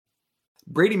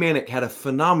Brady Manick had a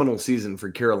phenomenal season for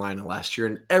Carolina last year,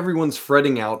 and everyone's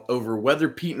fretting out over whether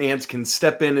Pete Nance can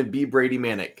step in and be Brady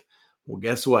Manick. Well,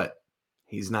 guess what?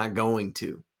 He's not going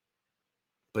to.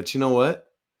 But you know what?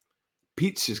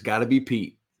 Pete's just got to be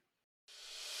Pete.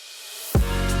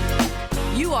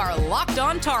 You are Locked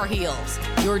On Tar Heels,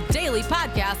 your daily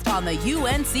podcast on the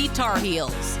UNC Tar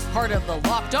Heels, part of the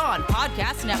Locked On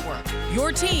Podcast Network,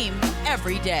 your team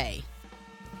every day.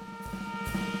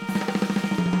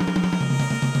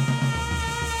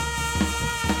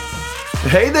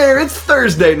 Hey there, it's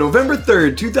Thursday, November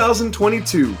 3rd,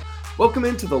 2022. Welcome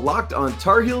into the Locked On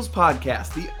Tar Heels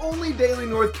podcast, the only daily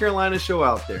North Carolina show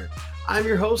out there. I'm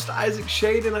your host, Isaac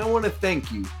Shade, and I want to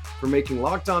thank you for making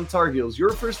Locked On Tar Heels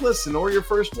your first listen or your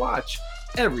first watch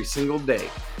every single day.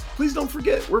 Please don't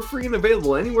forget, we're free and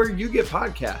available anywhere you get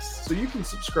podcasts, so you can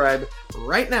subscribe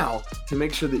right now to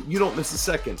make sure that you don't miss a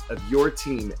second of your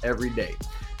team every day.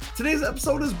 Today's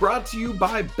episode is brought to you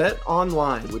by Bet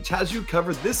Online, which has you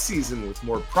covered this season with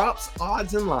more props,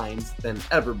 odds, and lines than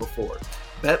ever before.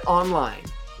 Bet Online,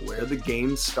 where the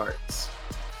game starts.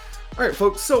 All right,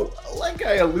 folks, so like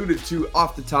I alluded to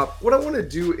off the top, what I want to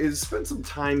do is spend some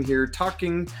time here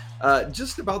talking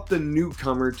just about the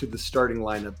newcomer to the starting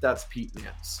lineup. That's Pete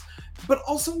Nance. But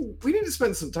also, we need to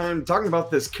spend some time talking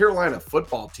about this Carolina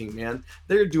football team, man.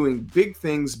 They're doing big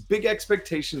things, big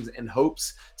expectations and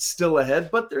hopes still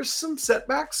ahead, but there's some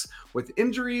setbacks with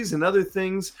injuries and other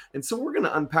things, and so we're going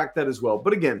to unpack that as well.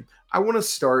 But again, I want to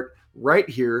start right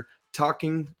here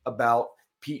talking about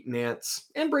Pete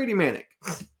Nance and Brady Manick.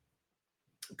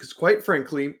 Because quite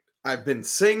frankly, I've been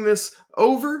saying this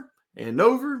over and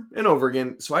over and over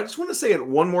again, so I just want to say it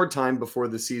one more time before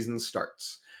the season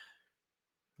starts.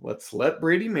 Let's let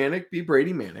Brady Manick be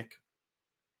Brady Manick.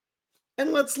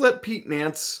 And let's let Pete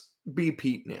Nance be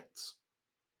Pete Nance.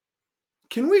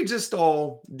 Can we just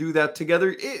all do that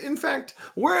together? In fact,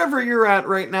 wherever you're at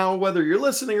right now, whether you're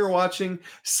listening or watching,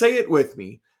 say it with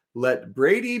me. Let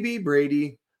Brady be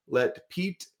Brady. Let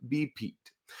Pete be Pete.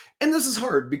 And this is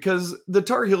hard because the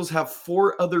Tar Heels have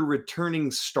four other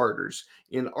returning starters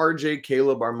in RJ,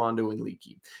 Caleb, Armando, and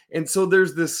Leaky. And so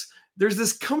there's this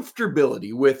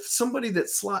comfortability with somebody that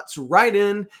slots right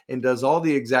in and does all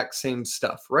the exact same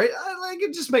stuff, right? Like,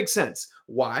 it just makes sense.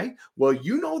 Why? Well,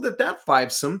 you know that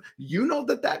fivesome, you know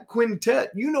that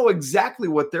quintet, you know exactly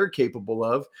what they're capable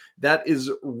of. That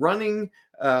is running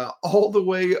all the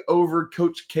way over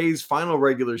Coach K's final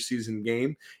regular season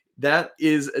game. That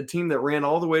is a team that ran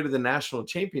all the way to the national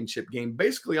championship game,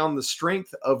 basically on the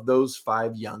strength of those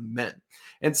five young men.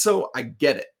 And so I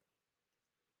get it.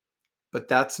 But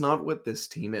that's not what this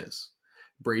team is.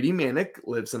 Brady Manick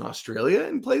lives in Australia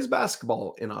and plays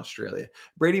basketball in Australia.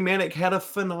 Brady Manick had a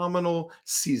phenomenal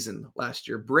season last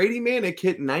year. Brady Manick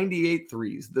hit 98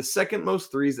 threes, the second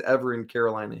most threes ever in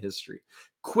Carolina history.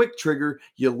 Quick trigger,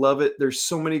 you love it. There's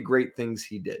so many great things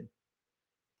he did.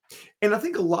 And I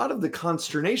think a lot of the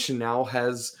consternation now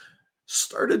has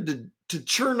started to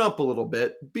churn up a little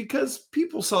bit because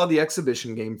people saw the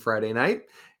exhibition game Friday night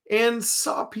and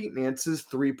saw Pete Nance's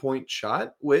three-point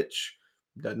shot, which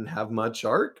doesn't have much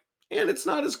arc, and it's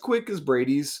not as quick as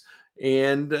Brady's.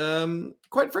 And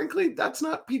quite frankly, that's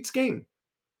not Pete's game.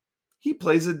 He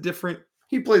plays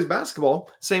basketball,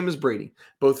 same as Brady.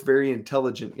 Both very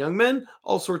intelligent young men,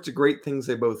 all sorts of great things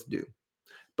they both do.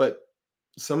 But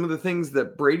some of the things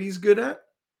that Brady's good at,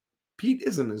 Pete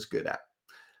isn't as good at.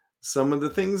 Some of the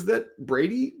things that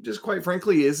Brady just quite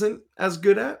frankly isn't as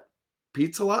good at,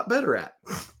 Pete's a lot better at.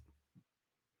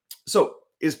 So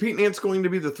is Pete Nance going to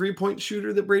be the three-point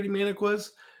shooter that Brady Manick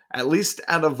was? At least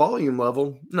at a volume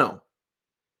level, no.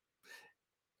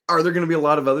 Are there going to be a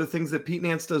lot of other things that Pete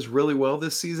Nance does really well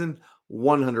this season?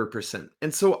 100%.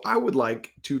 And so I would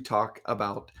like to talk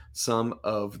about some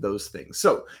of those things.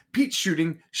 So Pete's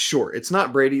shooting, sure, it's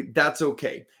not Brady. That's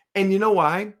okay. And you know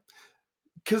why?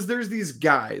 Because there's these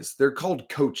guys, they're called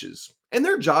coaches, and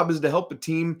their job is to help a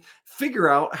team figure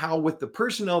out how, with the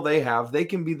personnel they have, they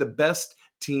can be the best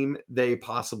team they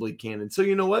possibly can. And so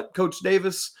you know what? Coach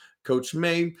Davis, Coach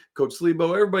May, Coach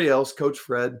Lebo, everybody else, Coach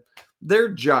Fred, their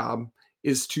job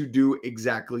is to do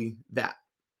exactly that.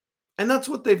 And that's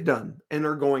what they've done and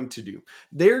are going to do.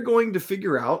 They're going to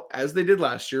figure out, as they did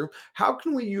last year, how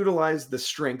can we utilize the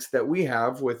strengths that we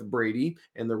have with Brady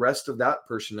and the rest of that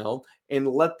personnel and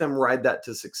let them ride that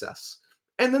to success.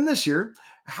 And then this year,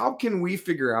 how can we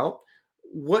figure out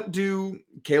what do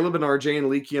Caleb and RJ and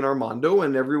Leaky and Armando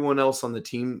and everyone else on the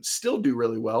team still do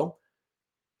really well?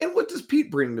 And what does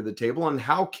Pete bring to the table, and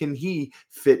how can he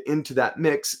fit into that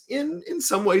mix in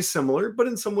some ways similar, but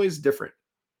in some ways different?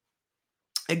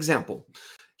 Example,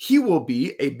 He will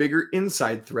be a bigger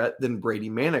inside threat than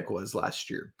Brady Manick was last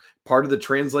year. Part of the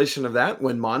translation of that,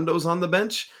 when Mondo's on the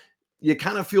bench, you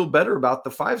kind of feel better about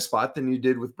the 5 spot than you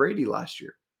did with Brady last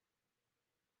year.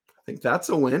 I think that's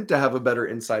a win to have a better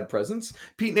inside presence.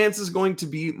 Pete Nance is going to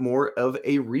be more of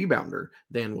a rebounder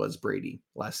than was Brady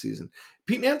last season.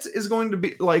 Pete Nance is going to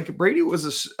be like Brady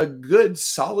was a good,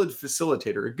 solid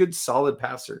facilitator, a good, solid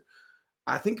passer.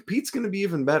 I think Pete's going to be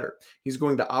even better. He's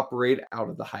going to operate out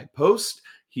of the high post.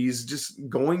 He's just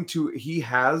going to, he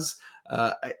has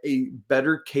a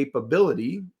better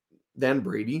capability than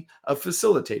Brady of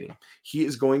facilitating. He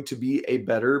is going to be a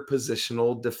better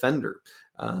positional defender.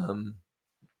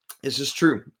 It's just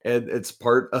true. And it's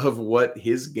part of what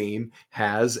his game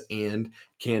has and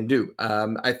can do.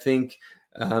 I think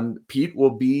Pete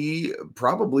will be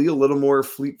probably a little more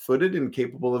fleet-footed and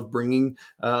capable of bringing,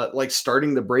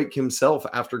 starting the break himself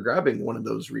after grabbing one of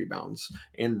those rebounds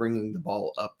and bringing the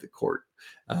ball up the court.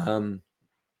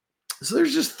 So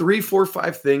there's just 3, 4,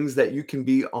 5 things that you can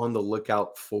be on the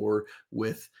lookout for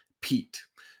with Pete.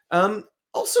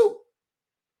 Also,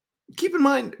 keep in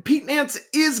mind, Pete Nance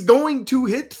is going to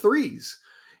hit threes.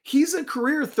 He's a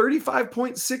career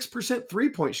 35.6%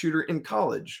 three-point shooter in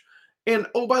college. And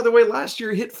oh, by the way, last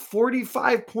year hit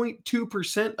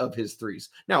 45.2% of his threes.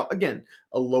 Now, again,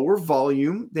 a lower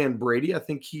volume than Brady. I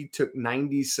think he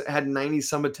had 90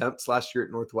 some attempts last year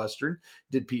at Northwestern,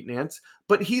 did Pete Nance,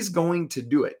 but he's going to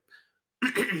do it.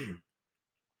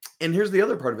 And here's the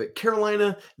other part of it.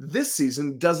 Carolina this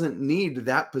season doesn't need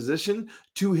that position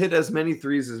to hit as many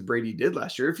threes as Brady did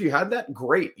last year. If you had that,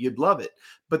 great. You'd love it.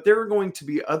 But there are going to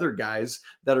be other guys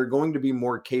that are going to be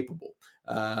more capable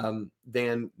than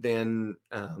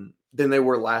they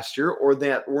were last year, or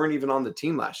that weren't even on the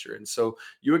team last year. And so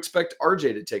you expect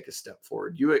RJ to take a step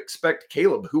forward. You expect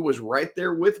Caleb, who was right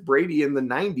there with Brady in the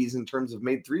 90s in terms of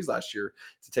made threes last year,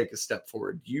 to take a step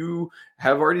forward. You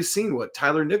have already seen what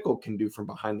Tyler Nickel can do from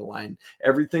behind the line.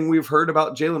 Everything we've heard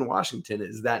about Jalen Washington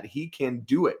is that he can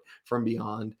do it from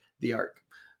beyond the arc.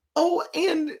 Oh,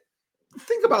 and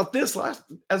think about this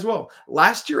as well.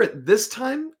 Last year at this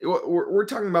time, we're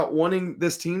talking about wanting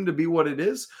this team to be what it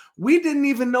is. We didn't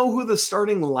even know who the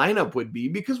starting lineup would be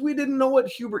because we didn't know what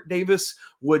Hubert Davis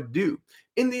would do.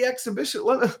 In the exhibition,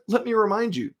 let me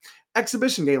remind you,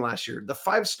 exhibition game last year, the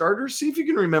 5 starters, see if you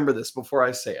can remember this before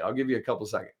I say it. I'll give you a couple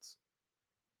seconds.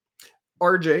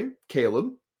 RJ,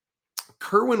 Caleb,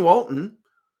 Kerwin Walton,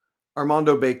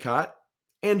 Armando Bacot,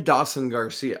 and Dawson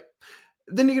Garcia.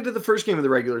 Then you get to the first game of the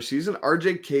regular season,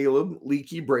 RJ, Caleb,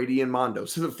 Leaky, Brady, and Mondo.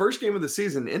 So the first game of the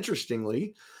season,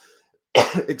 interestingly,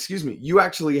 excuse me, you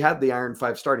actually had the Iron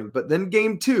 5 starting. But then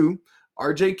game 2,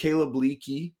 RJ, Caleb,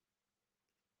 Leaky,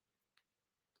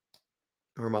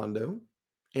 Armando,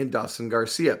 and Dawson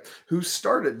Garcia, who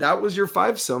started. That was your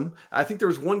 5-some. I think there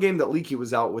was one game that Leaky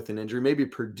was out with an injury, maybe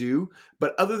Purdue.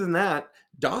 But other than that,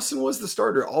 Dawson was the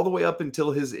starter all the way up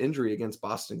until his injury against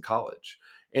Boston College.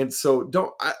 And so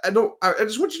I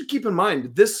just want you to keep in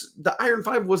mind the Iron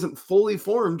 5 wasn't fully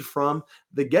formed from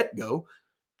the get-go.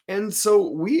 And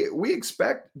so we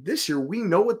expect this year, we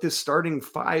know what this starting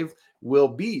 5 will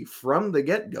be from the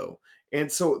get-go. And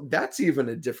so that's even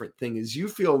a different thing, is you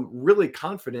feel really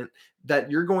confident that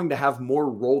you're going to have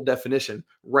more role definition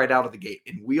right out of the gate.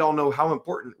 And we all know how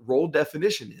important role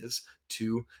definition is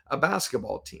to a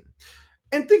basketball team.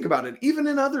 And think about it, even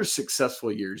in other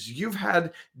successful years, you've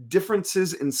had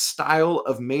differences in style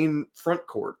of main front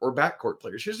court or backcourt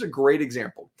players. Here's a great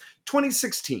example.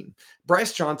 2016,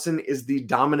 Bryce Johnson is the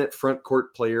dominant front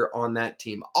court player on that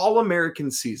team.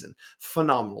 All-American season.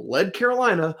 Phenomenal. Led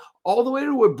Carolina all the way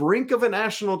to a brink of a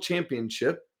national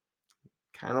championship,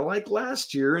 kind of like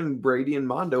last year and Brady and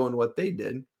Mondo and what they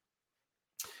did.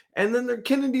 And then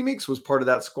Kennedy Meeks was part of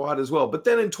that squad as well. But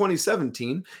then in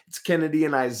 2017, it's Kennedy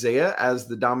and Isaiah as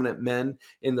the dominant men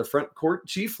in the front court,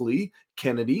 chiefly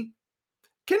Kennedy.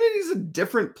 Kennedy's a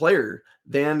different player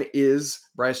than is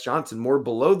Bryce Johnson, more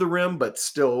below the rim, but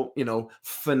still,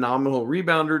 phenomenal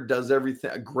rebounder, does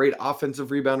everything, a great offensive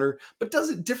rebounder, but does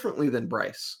it differently than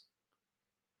Bryce.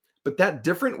 But that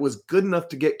different was good enough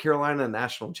to get Carolina a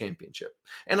national championship.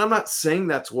 And I'm not saying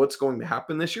that's what's going to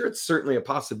happen this year. It's certainly a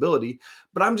possibility.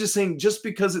 But I'm just saying, just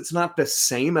because it's not the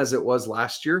same as it was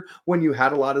last year when you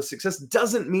had a lot of success,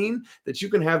 doesn't mean that you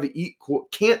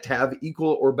can't have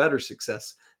equal or better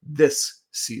success this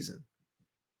season.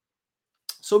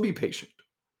 So be patient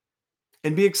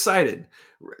and be excited.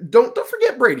 Don't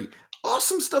forget Brady.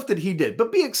 Awesome stuff that he did,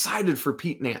 but be excited for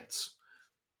Pete Nance.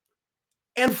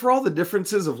 And for all the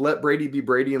differences of let Brady be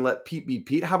Brady and let Pete be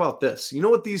Pete, how about this? You know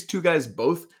what these two guys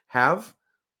both have?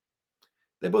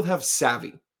 They both have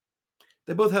savvy.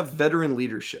 They both have veteran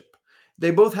leadership.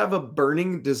 They both have a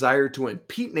burning desire to win.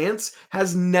 Pete Nance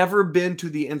has never been to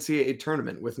the NCAA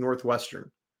tournament with Northwestern.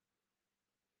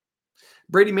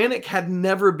 Brady Manek had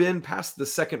never been past the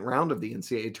second round of the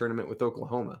NCAA tournament with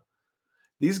Oklahoma.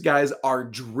 These guys are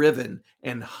driven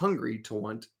and hungry to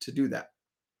want to do that.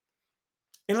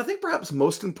 And I think perhaps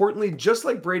most importantly, just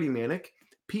like Brady Manek,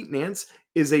 Pete Nance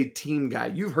is a team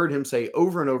guy. You've heard him say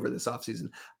over and over this offseason,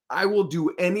 I will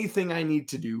do anything I need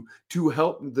to do to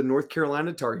help the North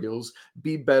Carolina Tar Heels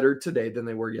be better today than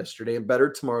they were yesterday and better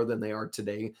tomorrow than they are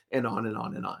today, and on and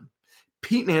on and on.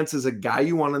 Pete Nance is a guy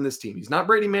you want on this team. He's not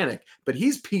Brady Manek, but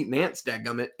he's Pete Nance,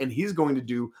 dadgummit, and he's going to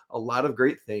do a lot of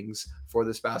great things for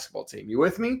this basketball team. You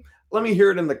with me? Let me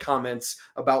hear it in the comments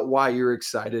about why you're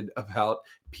excited about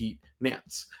Pete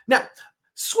Nance. Now,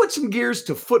 switching gears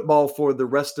to football for the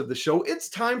rest of the show, it's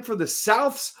time for the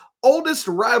South's oldest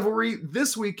rivalry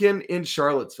this weekend in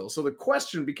Charlottesville. So the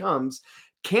question becomes,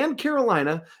 can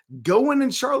Carolina go in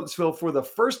Charlottesville for the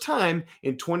first time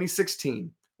in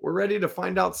 2016? We're ready to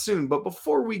find out soon. But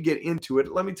before we get into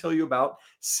it, let me tell you about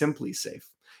SimpliSafe.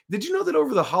 Did you know that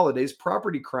over the holidays,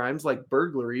 property crimes like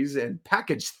burglaries and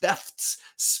package thefts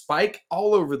spike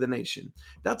all over the nation?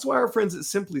 That's why our friends at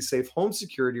SimpliSafe Home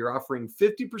Security are offering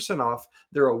 50% off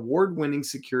their award-winning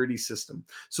security system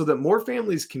so that more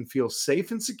families can feel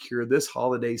safe and secure this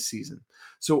holiday season.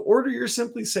 So order your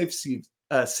SimpliSafe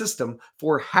system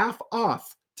for half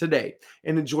off today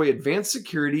and enjoy advanced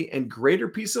security and greater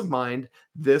peace of mind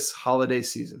this holiday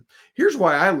season. Here's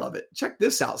why I love it. Check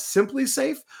this out.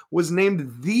 SimpliSafe was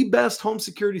named the best home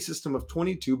security system of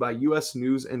 22 by US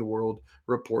News and World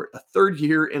Report, a third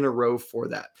year in a row for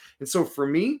that. And so for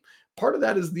me, part of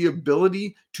that is the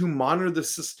ability to monitor the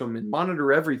system and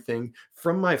monitor everything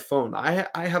from my phone. I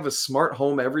have a smart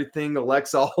home, everything,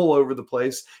 Alexa all over the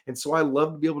place. And so I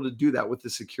love to be able to do that with the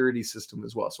security system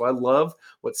as well. So I love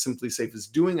what SimpliSafe is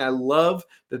doing. I love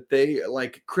that they,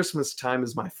 like, Christmas time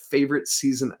is my favorite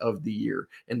season of the year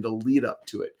and the lead up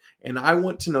to it. And I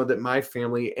want to know that my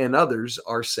family and others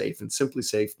are safe, and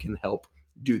SimpliSafe can help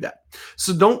do that.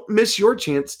 So don't miss your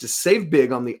chance to save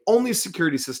big on the only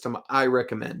security system I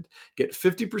recommend. Get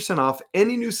 50% off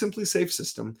any new SimpliSafe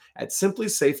system at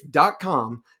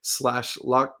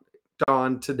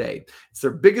simplisafe.com/lockedon today. It's their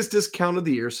biggest discount of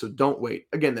the year, so don't wait.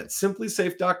 Again, that's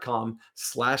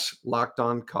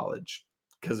simplisafe.com/lockedoncollege,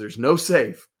 because there's no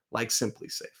safe like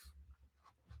SimpliSafe.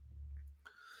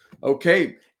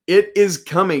 Okay, it is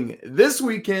coming this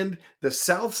weekend, the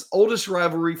South's oldest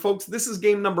rivalry. Folks, this is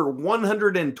game number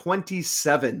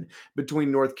 127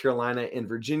 between North Carolina and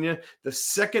Virginia, the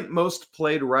second most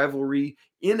played rivalry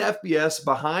in FBS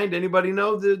behind, anybody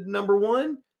know the number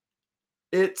one?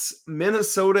 It's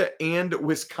Minnesota and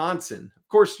Wisconsin. Of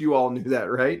course, you all knew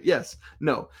that, right? Yes.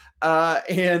 No.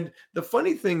 And the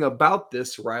funny thing about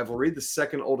this rivalry, the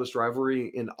second oldest rivalry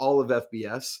in all of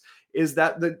FBS, is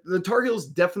that the Tar Heels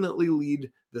definitely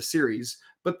lead the series,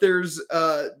 but there's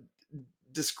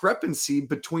discrepancy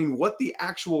between what the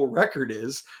actual record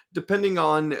is depending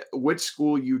on which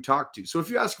school you talk to. So if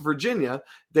you ask Virginia,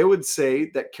 they would say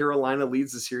that Carolina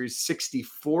leads the series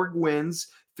 64 wins,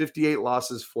 58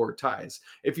 losses, 4 ties.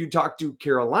 If you talk to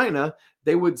Carolina,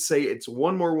 they would say it's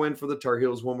one more win for the Tar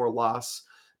Heels, one more loss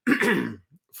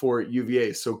for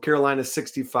UVA. So Carolina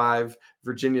 65,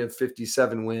 Virginia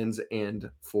 57 wins,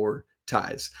 and 4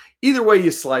 ties. Either way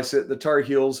you slice it, the Tar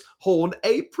Heels hold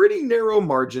a pretty narrow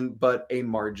margin, but a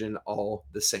margin all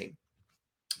the same.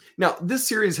 Now, this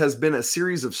series has been a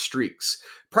series of streaks.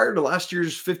 Prior to last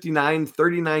year's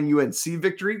 59-39 UNC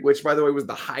victory, which, by the way, was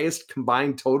the highest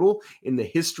combined total in the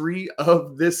history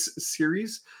of this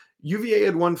series, UVA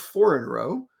had won 4 in a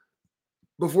row.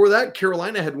 Before that,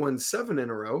 Carolina had won 7 in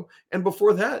a row. And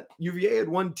before that, UVA had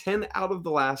won 10 out of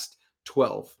the last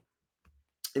 12.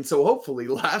 And so hopefully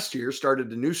last year started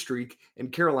a new streak,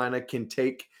 and Carolina can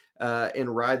take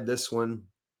and ride this one.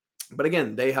 But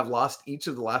again, they have lost each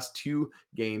of the last 2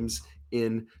 games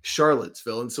in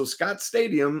Charlottesville. And so Scott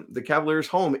Stadium, the Cavaliers'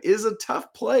 home, is a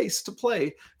tough place to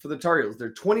play for the Tar Heels.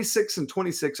 They're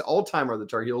 26-26 all-time are the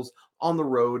Tar Heels on the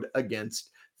road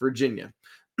against Virginia.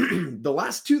 The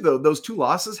last 2, though, those 2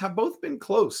 losses have both been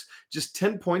close. Just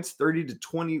 10 points,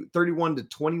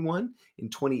 31-21 in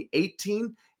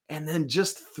 2018. And then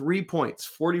just 3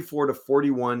 points,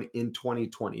 44-41 in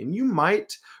 2020. And you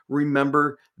might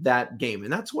remember that game.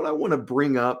 And that's what I want to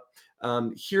bring up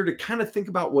here to kind of think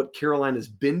about what Carolina's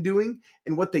been doing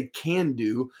and what they can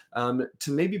do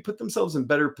to maybe put themselves in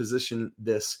better position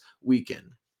this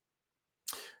weekend.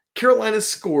 Carolina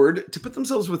scored to put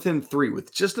themselves within 3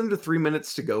 with just under 3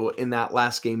 minutes to go in that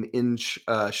last game in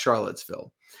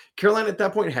Charlottesville. Carolina at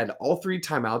that point had all 3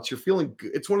 timeouts. You're feeling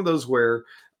good. It's one of those where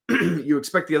you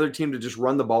expect the other team to just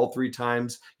run the ball 3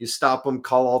 times. You stop them,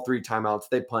 call all 3 timeouts,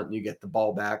 they punt, and you get the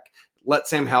ball back. Let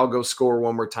Sam Howell go score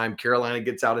one more time. Carolina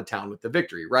gets out of town with the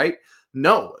victory, right?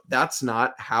 No, that's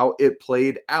not how it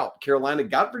played out. Carolina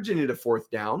got Virginia to 4th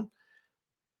down,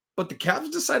 but the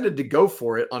Cavs decided to go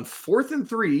for it on 4th and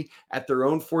 3 at their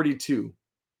own 42,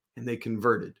 and they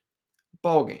converted.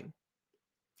 Ball game.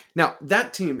 Now,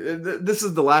 that team, this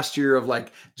is the last year of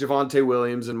like Javonte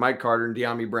Williams and Mike Carter and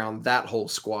De'Ami Brown, that whole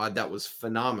squad, that was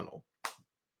phenomenal.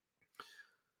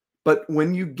 But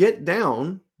when you get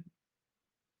down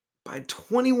by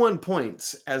 21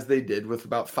 points, as they did with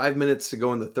about 5 minutes to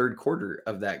go in the third quarter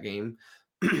of that game,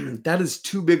 that is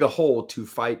too big a hole to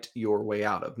fight your way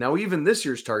out of. Now, even this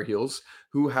year's Tar Heels,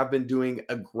 who have been doing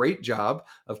a great job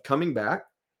of coming back,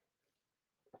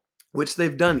 which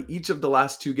they've done each of the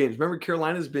last 2 games. Remember,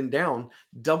 Carolina's been down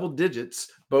double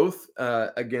digits, both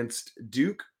against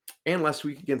Duke and last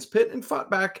week against Pitt, and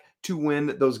fought back to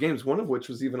win those games, one of which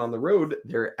was even on the road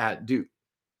there at Duke.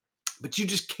 But you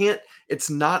just can't, it's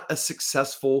not a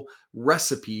successful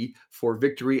recipe for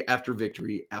victory after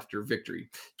victory after victory.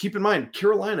 Keep in mind,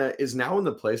 Carolina is now in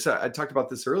the place, I talked about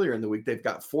this earlier in the week, they've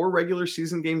got 4 regular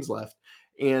season games left,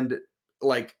 and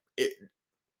like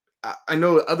I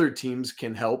know other teams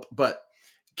can help, but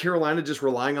Carolina just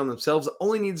relying on themselves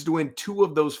only needs to win 2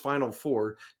 of those final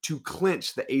 4 to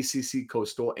clinch the ACC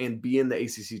Coastal and be in the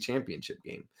ACC championship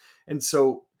game. And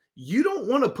so you don't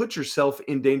want to put yourself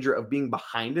in danger of being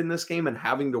behind in this game and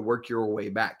having to work your way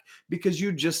back, because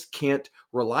you just can't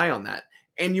rely on that.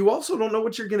 And you also don't know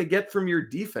what you're going to get from your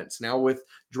defense. Now, with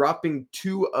dropping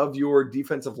 2 of your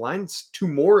defensive lines, 2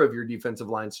 more of your defensive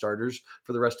line starters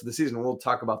for the rest of the season. We'll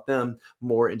talk about them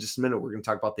more in just a minute. We're going to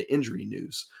talk about the injury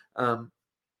news. And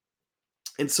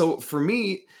so for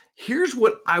me, here's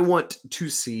what I want to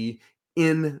see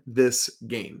in this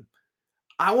game.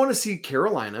 I want to see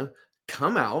Carolina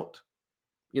come out,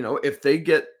 if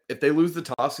they lose the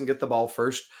toss and get the ball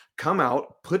first, come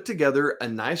out, put together a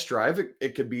nice drive.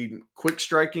 It could be quick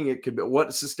striking, it could be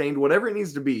sustained, whatever it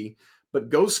needs to be, but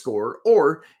go score.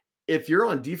 Or if you're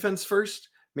on defense first,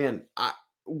 man, I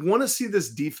want to see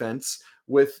this defense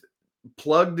with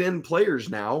plugged in players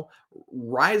now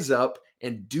rise up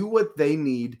and do what they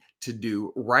need to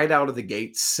do right out of the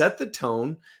gate, set the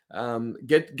tone,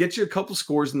 get you a couple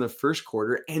scores in the first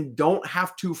quarter, and don't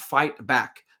have to fight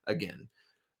back again.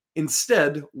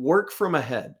 Instead, work from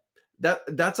ahead.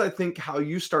 That's I think how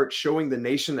you start showing the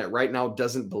nation that right now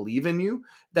doesn't believe in you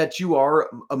that you are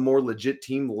a more legit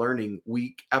team, learning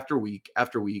week after week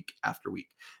after week after week.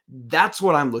 That's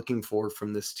what I'm looking for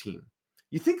from this team.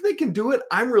 You think they can do it?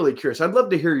 I'm really curious. I'd love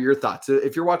to hear your thoughts.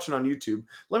 If you're watching on YouTube,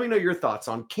 let me know your thoughts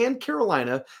on, can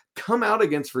Carolina come out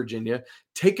against Virginia,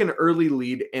 take an early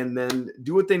lead, and then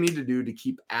do what they need to do to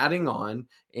keep adding on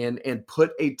and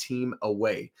put a team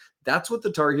away? That's what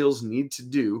the Tar Heels need to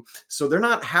do, so they're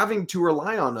not having to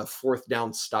rely on a 4th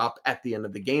down stop at the end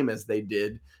of the game as they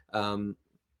did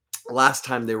last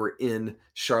time they were in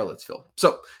Charlottesville.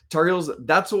 So Tar Heels,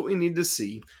 that's what we need to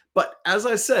see. But as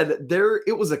I said,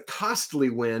 it was a costly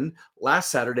win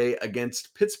last Saturday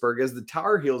against Pittsburgh, as the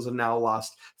Tar Heels have now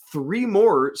lost 3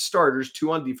 more starters,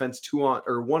 2 on defense, 1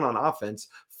 on offense,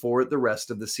 for the rest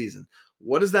of the season.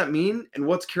 What does that mean? And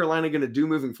what's Carolina going to do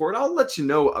moving forward? I'll let you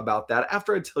know about that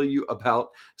after I tell you about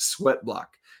Sweat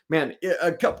Block. Man,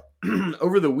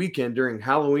 over the weekend during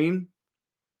Halloween,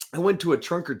 I went to a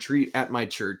trunk or treat at my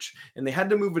church, and they had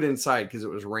to move it inside because it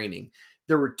was raining.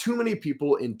 There were too many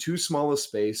people in too small a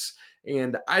space,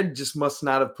 and I just must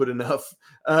not have put enough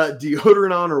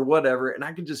deodorant on or whatever, and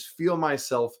I could just feel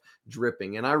myself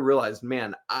dripping. And I realized,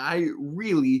 man, I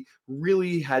really,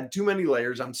 really had too many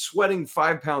layers. I'm sweating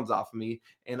 5 pounds off of me,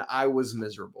 and I was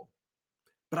miserable.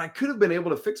 But I could have been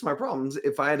able to fix my problems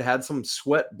if I had some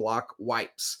Sweat Block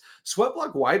wipes. Sweat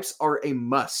Block wipes are a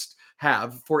must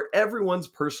have for everyone's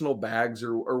personal bags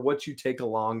or what you take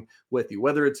along with you.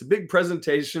 Whether it's a big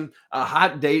presentation, a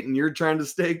hot date, and you're trying to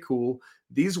stay cool,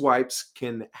 these wipes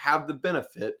can have the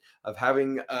benefit of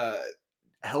helping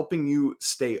you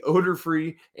stay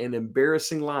odor-free and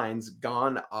embarrassing lines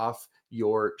gone off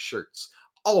your shirts.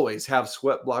 Always have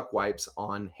Sweat Block wipes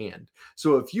on hand.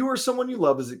 So if you or someone you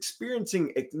love is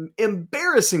experiencing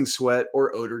embarrassing sweat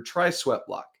or odor, try Sweat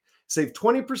Block. Save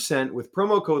 20% with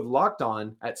promo code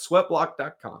LOCKEDON at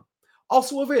sweatblock.com.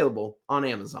 Also available on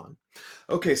Amazon.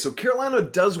 Okay, so Carolina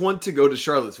does want to go to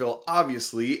Charlottesville,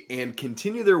 obviously, and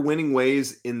continue their winning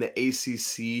ways in the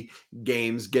ACC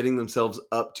games, getting themselves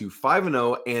up to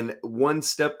 5-0 and 1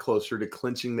 step closer to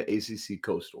clinching the ACC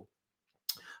Coastal.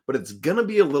 But it's going to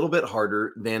be a little bit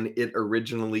harder than it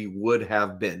originally would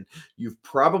have been. You've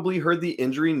probably heard the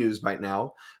injury news by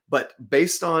now, But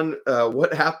based on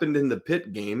what happened in the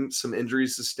Pitt game, some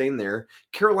injuries sustained there,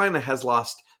 Carolina has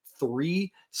lost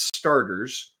 3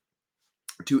 starters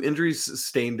to injuries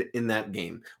sustained in that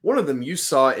game. One of them you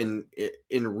saw in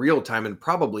real time and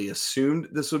probably assumed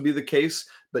this would be the case,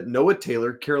 but Noah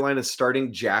Taylor, Carolina's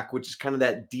starting jack, which is kind of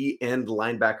that D-end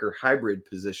linebacker hybrid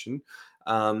position,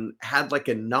 had like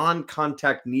a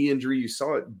non-contact knee injury. You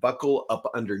saw it buckle up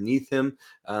underneath him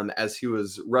as he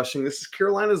was rushing. This is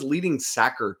Carolina's leading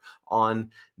sacker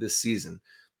on this season.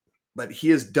 But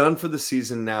he is done for the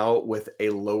season now with a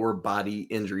lower body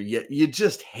injury. You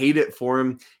just hate it for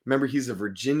him. Remember, he's a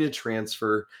Virginia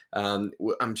transfer.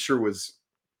 I'm sure was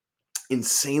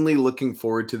insanely looking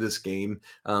forward to this game,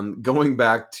 going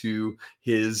back to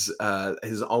his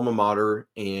alma mater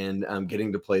and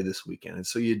getting to play this weekend. And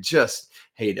so you just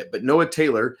hate it. But Noah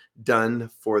Taylor done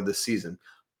for the season.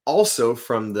 Also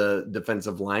from the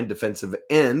defensive line, defensive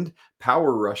end,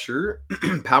 power rusher,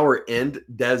 power end,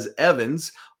 Des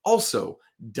Evans, also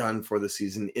done for the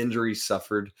season. Injury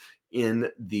suffered in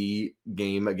the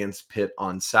game against Pitt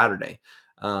on Saturday.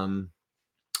 And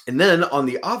then on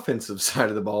the offensive side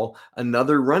of the ball,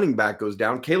 another running back goes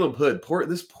down. Caleb Hood,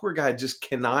 this poor guy just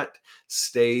cannot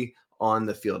stay on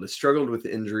the field. Has struggled with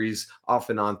injuries off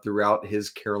and on throughout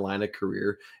his Carolina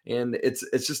career. And it's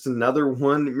just another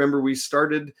one. Remember, we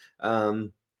started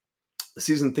the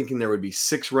season thinking there would be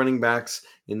 6 running backs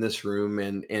in this room,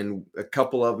 and a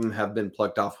couple of them have been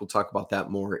plucked off. We'll talk about that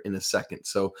more in a second.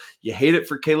 So you hate it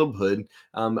for Caleb Hood,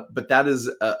 but that is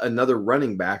another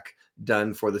running back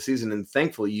done for the season. And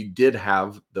thankfully you did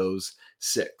have those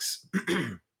 6.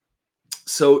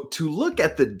 So to look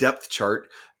at the depth chart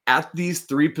at these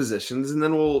 3 positions, and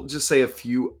then we'll just say a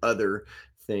few other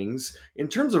things in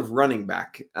terms of running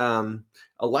back.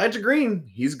 Elijah Green,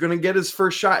 he's going to get his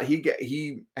first shot.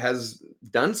 He has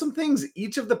done some things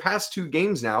each of the past 2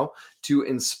 games now to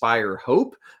inspire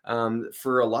hope.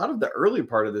 For a lot of the early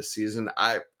part of this season,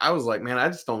 I was like, man, I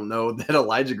just don't know that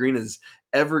Elijah Green is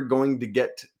ever going to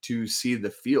get to see the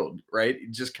field, right?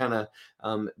 Just kind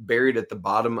of buried at the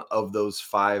bottom of those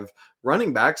 5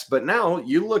 running backs. But now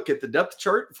you look at the depth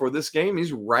chart for this game,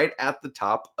 he's right at the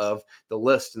top of the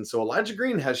list. And so Elijah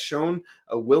Green has shown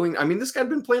a this guy had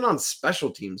been playing on special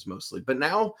teams mostly, but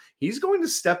now he's going to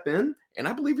step in, and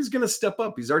I believe he's going to step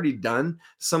up. He's already done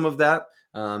some of that,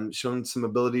 shown some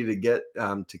ability to get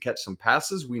to catch some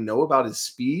passes. We know about his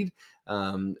speed.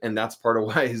 And that's part of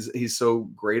why he's so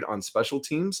great on special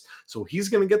teams. So he's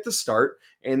going to get the start.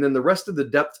 And then the rest of the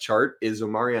depth chart is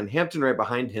Omarion Hampton right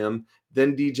behind him,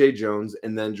 then DJ Jones,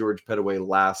 and then George Pettaway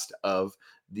last of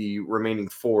the remaining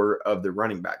 4 of the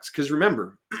running backs. Because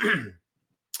remember,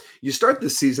 you start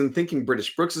this season thinking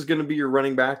British Brooks is going to be your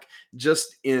running back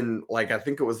just in I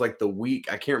think it was the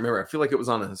week. I can't remember. I feel like it was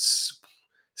on a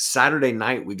Saturday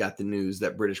night we got the news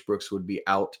that British Brooks would be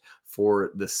out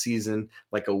for the season,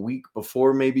 a week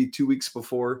before, maybe 2 weeks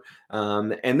before.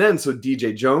 And then so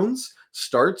DJ Jones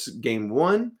starts game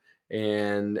 1,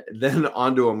 and then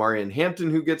onto Omarion Hampton,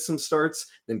 who gets some starts.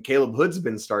 Then Caleb Hood's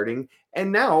been starting, and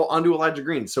now onto Elijah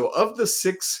Green. So of the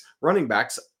 6 running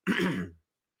backs,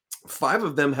 5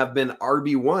 of them have been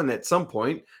RB1 at some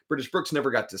point. British Brooks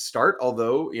never got to start,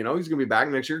 although, he's going to be back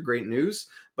next year. Great news.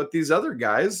 But these other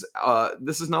guys,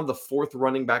 this is now the 4th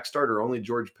running back starter. Only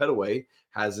George Pettaway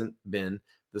hasn't been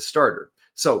the starter.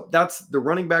 So that's the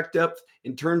running back depth.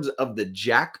 In terms of the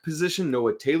jack position,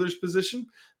 Noah Taylor's position,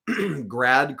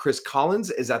 grad Chris Collins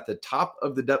is at the top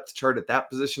of the depth chart at that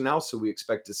position now. So we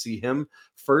expect to see him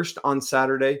first on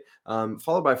Saturday,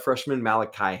 followed by freshman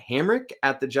Malachi Hamrick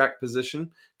at the jack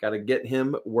position. Got to get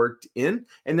him worked in.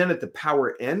 And then at the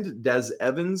power end, Des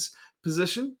Evans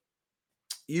position,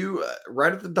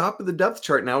 right at the top of the depth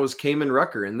chart now is Kamen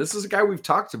Rucker. And this is a guy we've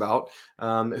talked about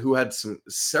who had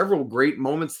several great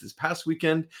moments this past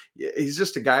weekend. He's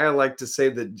just a guy I like to say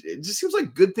that it just seems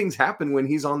like good things happen when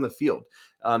he's on the field.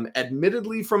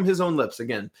 Admittedly from his own lips,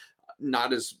 again,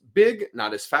 not as big,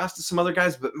 not as fast as some other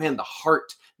guys, but man, the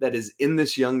heart that is in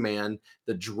this young man,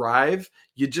 the drive,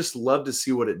 you just love to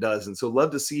see what it does. And so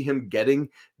love to see him getting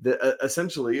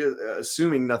essentially,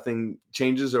 assuming nothing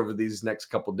changes over these next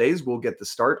couple days, we'll get the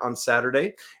start on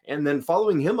Saturday. And then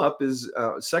following him up is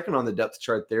second on the depth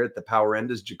chart there at the power end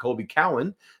is Jacoby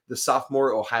Cowan, the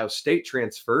sophomore Ohio State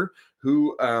transfer,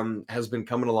 who has been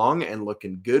coming along and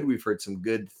looking good. We've heard some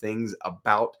good things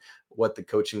about what the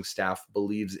coaching staff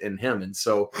believes in him. And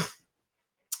so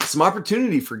some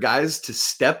opportunity for guys to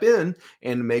step in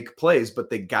and make plays, but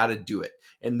they got to do it.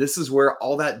 And this is where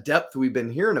all that depth we've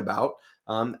been hearing about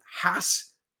has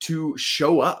to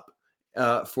show up.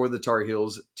 for the Tar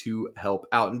Heels to help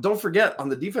out. And don't forget, on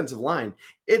the defensive line,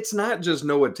 it's not just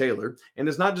Noah Taylor, and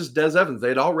it's not just Des Evans.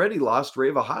 They'd already lost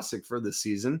Reva Hossack for the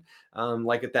season,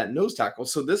 like at that nose tackle.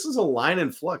 So this is a line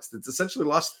in flux that's essentially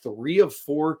lost 3 of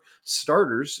 4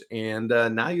 starters, and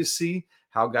now you see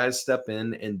how guys step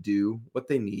in and do what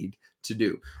they need to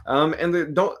do.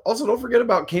 And don't forget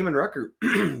about Kamen Rucker.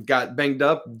 Got banged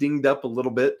up, dinged up a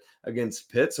little bit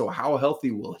against Pitt. So how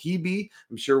healthy will he be?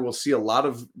 I'm sure we'll see a lot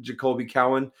of Jacoby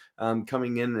Cowan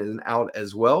coming in and out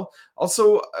as well.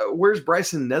 Also, where's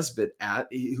Bryson Nesbitt at,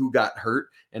 who got hurt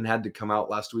and had to come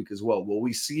out last week as well? Will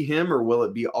we see him, or will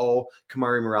it be all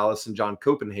Kamari Morales and John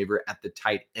Copenhaver at the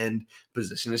tight end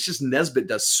position? It's just Nesbitt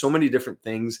does so many different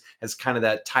things as kind of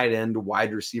that tight end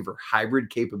wide receiver hybrid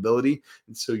capability.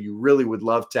 And so you really would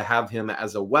love to have him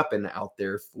as a weapon out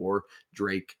there for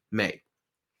Drake May.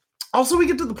 Also, we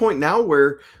get to the point now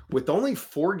where with only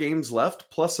 4 games left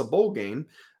plus a bowl game,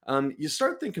 you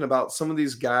start thinking about some of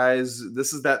these guys.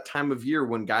 This is that time of year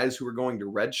when guys who are going to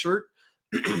redshirt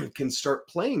can start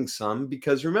playing some,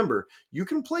 because remember, you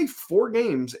can play 4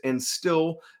 games and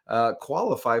still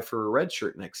qualify for a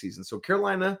redshirt next season. So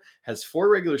Carolina has 4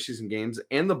 regular season games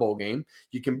and the bowl game.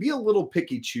 You can be a little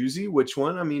picky choosy which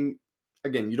one. I mean,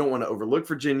 again, you don't want to overlook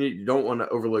Virginia. You don't want to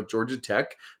overlook Georgia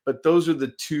Tech, but those are the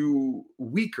 2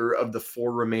 weaker of the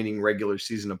 4 remaining regular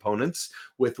season opponents,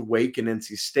 with Wake and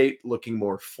NC State looking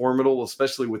more formidable,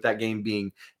 especially with that game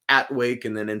being at Wake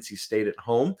and then NC State at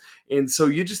home. And so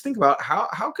you just think about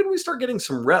how can we start getting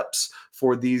some reps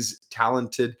for these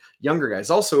talented younger guys?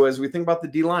 Also, as we think about the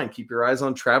D-line, keep your eyes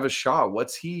on Travis Shaw.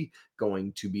 What's he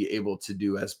going to be able to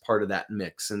do as part of that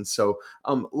mix? And so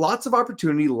lots of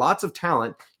opportunity, lots of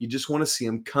talent. You just want to see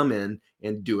them come in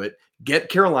and do it. Get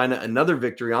Carolina another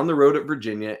victory on the road at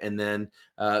Virginia, and then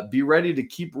be ready to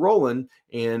keep rolling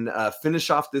and finish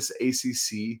off this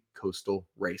ACC Coastal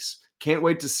race. Can't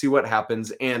wait to see what happens.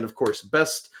 And of course,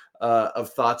 best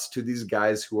of thoughts to these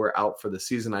guys who are out for the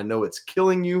season. I know it's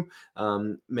killing you.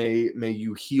 May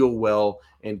you heal well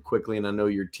and quickly. And I know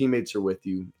your teammates are with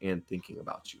you and thinking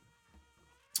about you.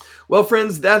 Well,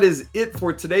 friends, that is it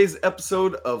for today's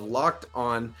episode of Locked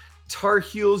On Tar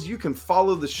Heels. You can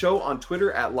follow the show on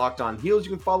Twitter at Locked On Heels.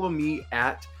 You can follow me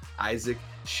at Isaac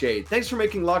Shade. Thanks for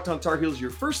making Locked On Tar Heels your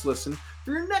first listen.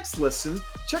 For your next listen,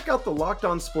 check out the Locked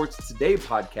On Sports Today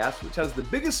podcast, which has the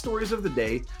biggest stories of the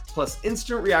day, plus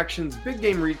instant reactions, big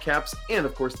game recaps, and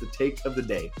of course, the take of the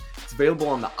day. It's available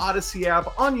on the Odyssey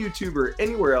app, on YouTube, or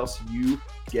anywhere else you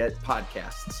get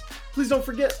podcasts. Please don't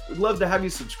forget, we'd love to have you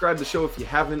subscribe to the show if you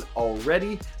haven't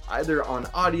already, either on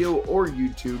audio or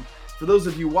YouTube. For those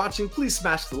of you watching, please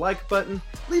smash the like button.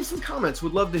 Leave some comments.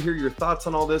 We'd love to hear your thoughts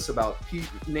on all this, about Pete,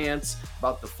 Nance,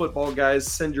 about the football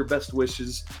guys. Send your best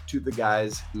wishes to the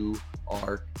guys who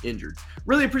are injured.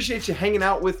 Really appreciate you hanging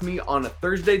out with me on a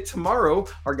Thursday. Tomorrow,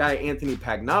 our guy Anthony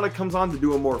Pagnotta comes on to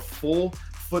do a more full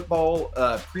football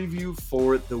preview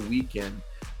for the weekend.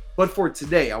 But for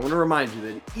today, I want to remind you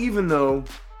that even though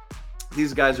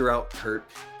these guys are out hurt,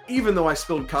 even though I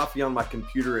spilled coffee on my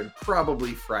computer and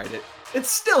probably fried it, it's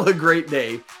still a great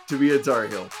day to be a Tar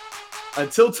Heel.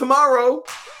 Until tomorrow,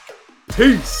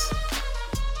 peace.